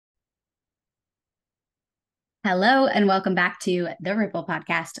Hello, and welcome back to the Ripple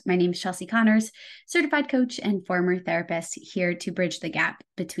Podcast. My name is Chelsea Connors, certified coach and former therapist, here to bridge the gap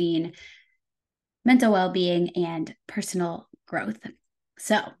between mental well-being and personal growth.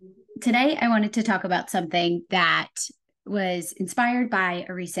 So today I wanted to talk about something that was inspired by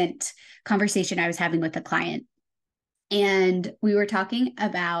a recent conversation I was having with a client. And we were talking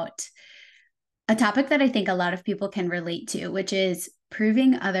about a topic that I think a lot of people can relate to, which is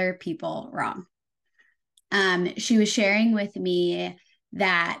proving other people wrong. She was sharing with me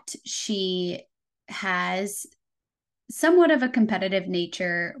that she has somewhat of a competitive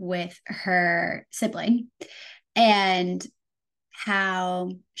nature with her sibling and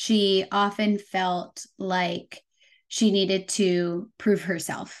how she often felt like she needed to prove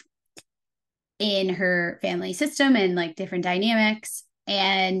herself in her family system and like different dynamics.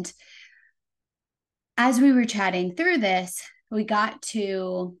 And as we were chatting through this, we got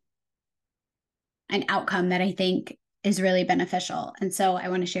to an outcome that I think is really beneficial. And so I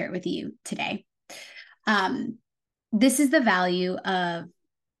want to share it with you today. This is the value of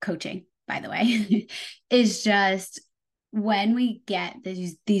coaching, by the way, is just when we get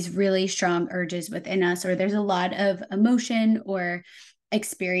these really strong urges within us, or there's a lot of emotion or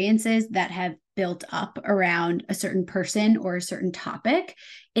experiences that have built up around a certain person or a certain topic,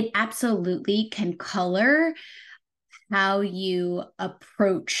 it absolutely can color how you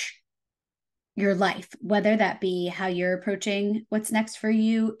approach your life, whether that be how you're approaching what's next for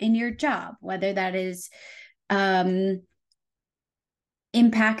you in your job, whether that is impacting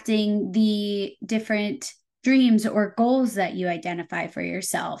the different dreams or goals that you identify for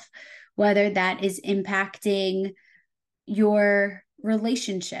yourself, whether that is impacting your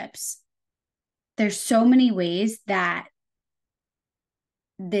relationships. There's so many ways that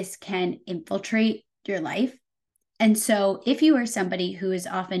this can infiltrate your life. And so if you are somebody who is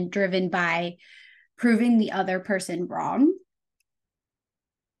often driven by proving the other person wrong,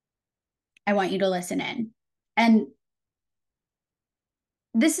 I want you to listen in. And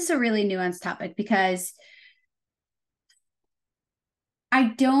this is a really nuanced topic because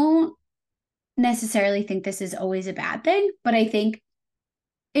I don't necessarily think this is always a bad thing, but I think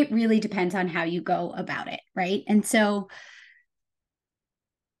it really depends on how you go about it, right? And so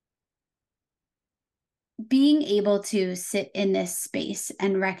being able to sit in this space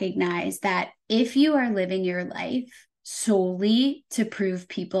and recognize that if you are living your life solely to prove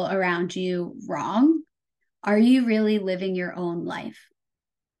people around you wrong, are you really living your own life?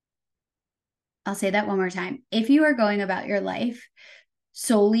 I'll say that one more time. If you are going about your life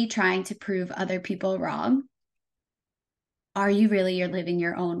solely trying to prove other people wrong, are you really living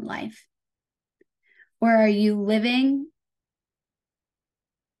your own life? Or are you living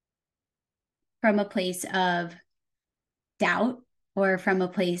from a place of doubt or from a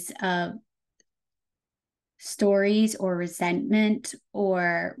place of stories or resentment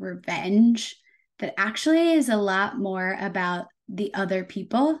or revenge that actually is a lot more about the other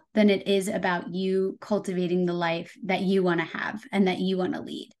people than it is about you cultivating the life that you want to have and that you want to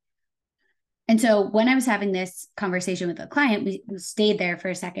lead? And so when I was having this conversation with a client, we stayed there for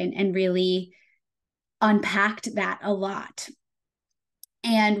a second and really unpacked that a lot.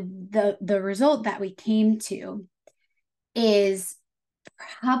 And the result that we came to is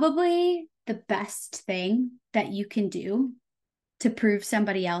probably the best thing that you can do to prove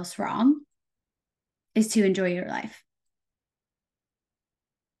somebody else wrong is to enjoy your life.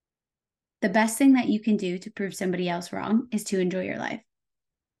 The best thing that you can do to prove somebody else wrong is to enjoy your life.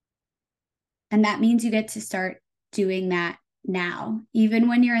 And that means you get to start doing that now, even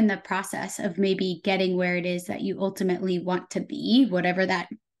when you're in the process of maybe getting where it is that you ultimately want to be, whatever that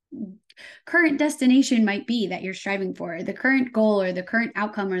current destination might be that you're striving for, the current goal or the current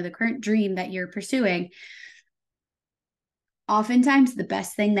outcome or the current dream that you're pursuing. Oftentimes, the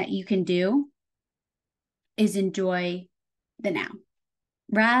best thing that you can do is enjoy the now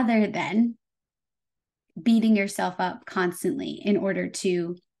rather than beating yourself up constantly in order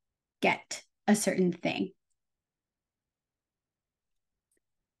to get a certain thing.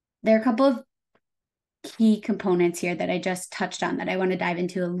 There are a couple of key components here that I just touched on that I want to dive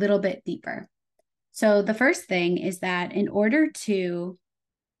into a little bit deeper. So the first thing is that in order to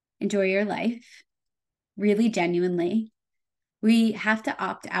enjoy your life really genuinely, we have to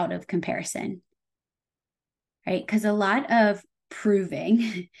opt out of comparison, right? Because a lot of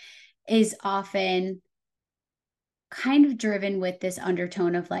proving is often kind of driven with this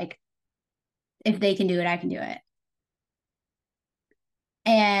undertone of like, if they can do it, I can do it.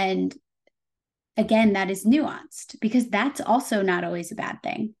 And again, that is nuanced because that's also not always a bad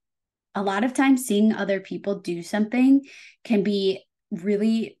thing. A lot of times seeing other people do something can be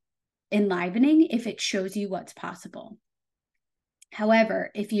really enlivening if it shows you what's possible. However,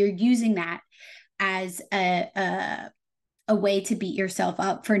 if you're using that as a way to beat yourself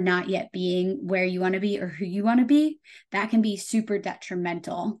up for not yet being where you want to be or who you want to be, that can be super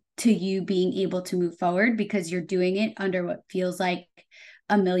detrimental to you being able to move forward, because you're doing it under what feels like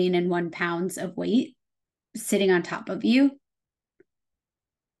 1,000,001 pounds of weight sitting on top of you.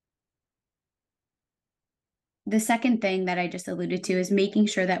 The second thing that I just alluded to is making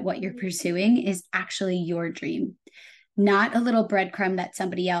sure that what you're pursuing is actually your dream, not a little breadcrumb that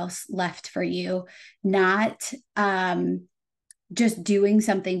somebody else left for you, not just doing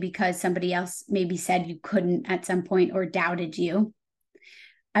something because somebody else maybe said you couldn't at some point or doubted you.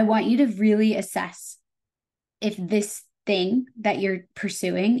 I want you to really assess if this thing that you're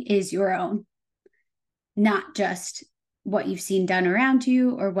pursuing is your own, not just what you've seen done around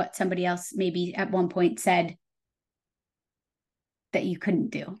you or what somebody else maybe at one point said that you couldn't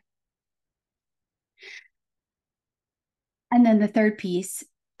do. And then the third piece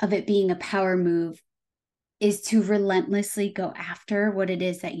of it being a power move is to relentlessly go after what it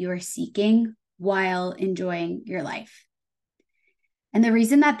is that you are seeking while enjoying your life. And the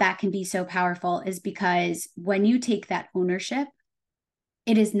reason that that can be so powerful is because when you take that ownership,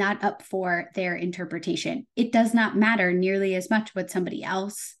 it is not up for their interpretation. It does not matter nearly as much what somebody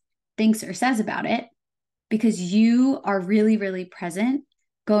else thinks or says about it, because you are really, really present,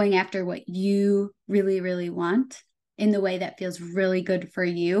 going after what you really, really want in the way that feels really good for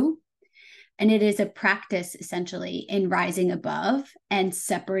you. And it is a practice essentially in rising above and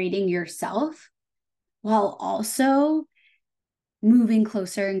separating yourself while also moving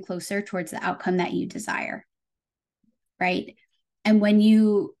closer and closer towards the outcome that you desire, right? And when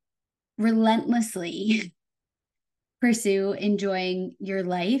you relentlessly pursue enjoying your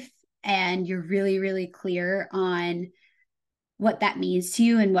life and you're really, really clear on what that means to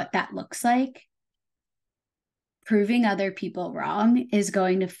you and what that looks like, proving other people wrong is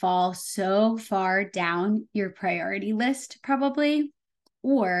going to fall so far down your priority list, probably,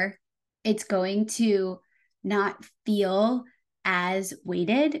 or it's going to not feel as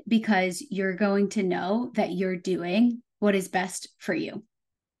weighted because you're going to know that you're doing what is best for you.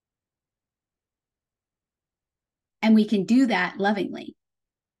 And we can do that lovingly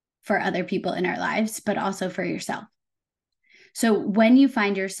for other people in our lives, but also for yourself. So when you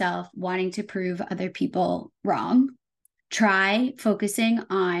find yourself wanting to prove other people wrong, try focusing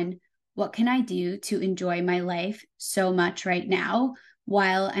on what can I do to enjoy my life so much right now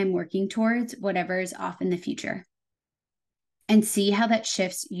while I'm working towards whatever is off in the future. And see how that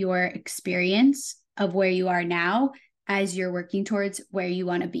shifts your experience of where you are now as you're working towards where you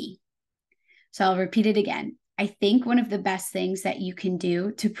want to be. So I'll repeat it again. I think one of the best things that you can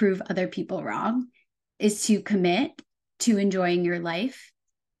do to prove other people wrong is to commit to enjoying your life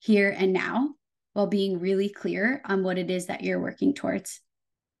here and now while being really clear on what it is that you're working towards.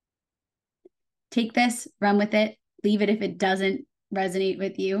 Take this, run with it, leave it if it doesn't resonate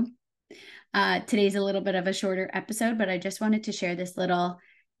with you. Today's a little bit of a shorter episode, but I just wanted to share this little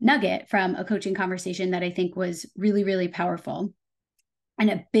nugget from a coaching conversation that I think was really, really powerful and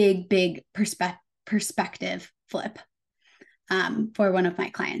a big, big perspective flip for one of my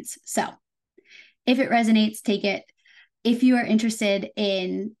clients. So if it resonates, take it. If you are interested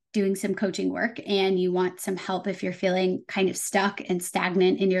in doing some coaching work and you want some help, if you're feeling kind of stuck and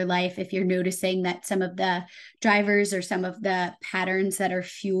stagnant in your life, if you're noticing that some of the drivers or some of the patterns that are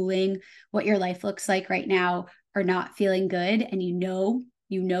fueling what your life looks like right now are not feeling good, and you know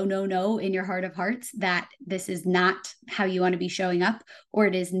in your heart of hearts that this is not how you want to be showing up, or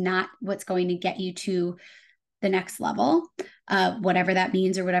it is not what's going to get you to the next level, whatever that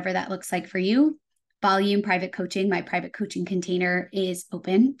means or whatever that looks like for you. Volume private coaching, my private coaching container is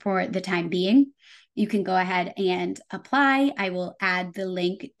open for the time being. You can go ahead and apply. I will add the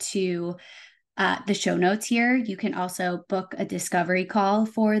link to the show notes here. You can also book a discovery call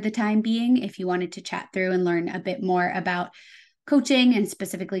for the time being if you wanted to chat through and learn a bit more about coaching, and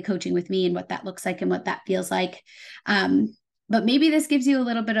specifically coaching with me and what that looks like and what that feels like. But maybe this gives you a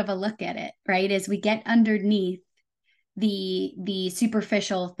little bit of a look at it, right? As we get underneath the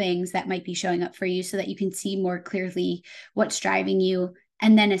superficial things that might be showing up for you, so that you can see more clearly what's driving you,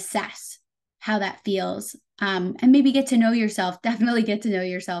 and then assess how that feels, and maybe get to know yourself, definitely get to know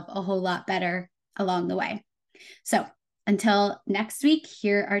yourself a whole lot better along the way. So until next week,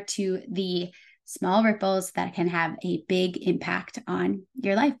 here are to the small ripples that can have a big impact on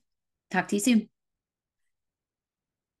your life. Talk to you soon.